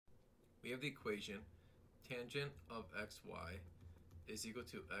we have the equation tangent of xy is equal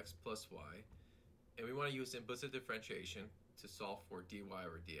to x plus y, and we want to use implicit differentiation to solve for dy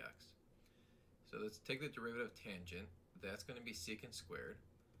over dx. So let's take the derivative of tangent. That's going to be secant squared.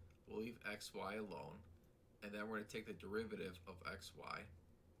 We'll leave xy alone, and then we're going to take the derivative of xy.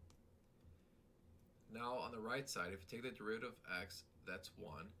 Now on the right side, if you take the derivative of x, that's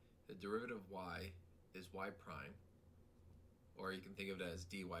 1. The derivative of y is y prime, or you can think of it as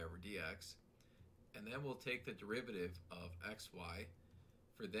dy over dx. And then we'll take the derivative of xy.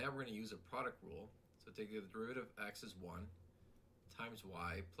 For that, we're going to use a product rule. So take the derivative of x is 1 times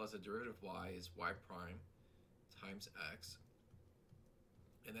y plus the derivative of y is y prime times x.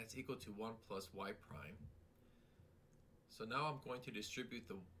 And that's equal to 1 plus y prime. So now I'm going to distribute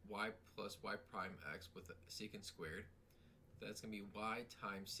the y plus y prime x with secant squared. That's going to be y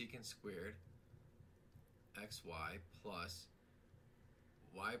times secant squared xy plus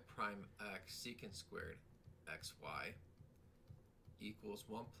y prime x secant squared xy equals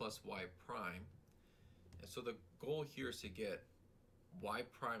 1 plus y prime. And so the goal here is to get y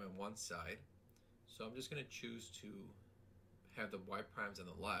prime on one side. So I'm just going to choose to have the y primes on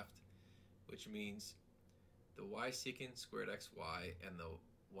the left, which means the y secant squared xy and the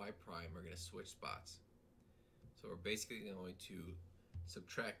y prime are going to switch spots. So we're basically going to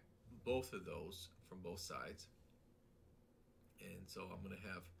subtract both of those from both sides. And so I'm going to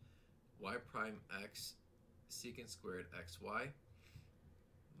have y prime x secant squared xy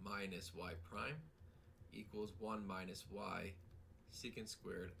minus y prime equals 1 minus y secant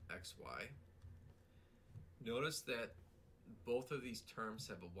squared xy. Notice that both of these terms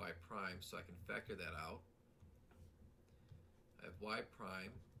have a y prime, so I can factor that out. I have y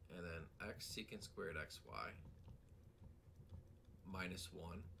prime and then x secant squared xy minus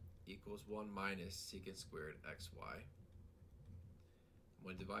 1 equals 1 minus secant squared xy. I'm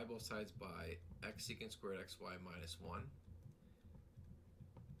going to divide both sides by x secant squared xy minus 1,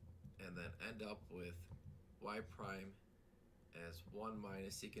 and then end up with y prime as 1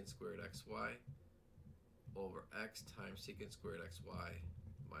 minus secant squared xy over x times secant squared xy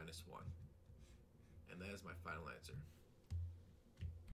minus 1. And that is my final answer.